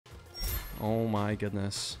Oh my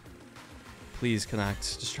goodness. Please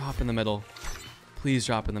connect. Just drop in the middle. Please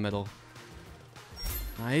drop in the middle.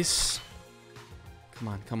 Nice. Come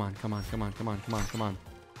on, come on, come on, come on, come on, come on, come on.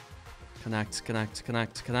 Connect, connect,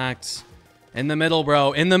 connect, connect. In the middle,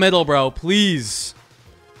 bro. In the middle, bro. Please.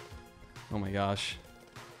 Oh my gosh.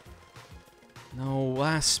 No,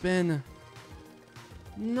 last spin.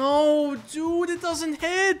 No, dude, it doesn't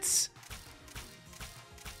hit.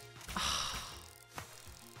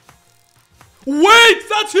 Wait,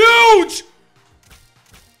 that's huge.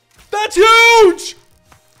 That's huge.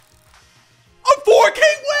 A 4K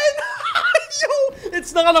win. Yo,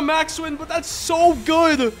 it's not a max win, but that's so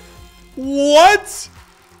good. What?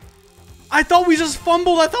 I thought we just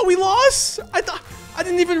fumbled. I thought we lost. I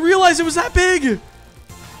didn't even realize it was that big. Yo,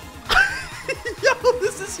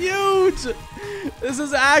 this is huge. This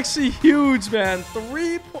is actually huge, man.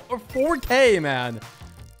 4K, man.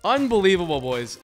 Unbelievable, boys.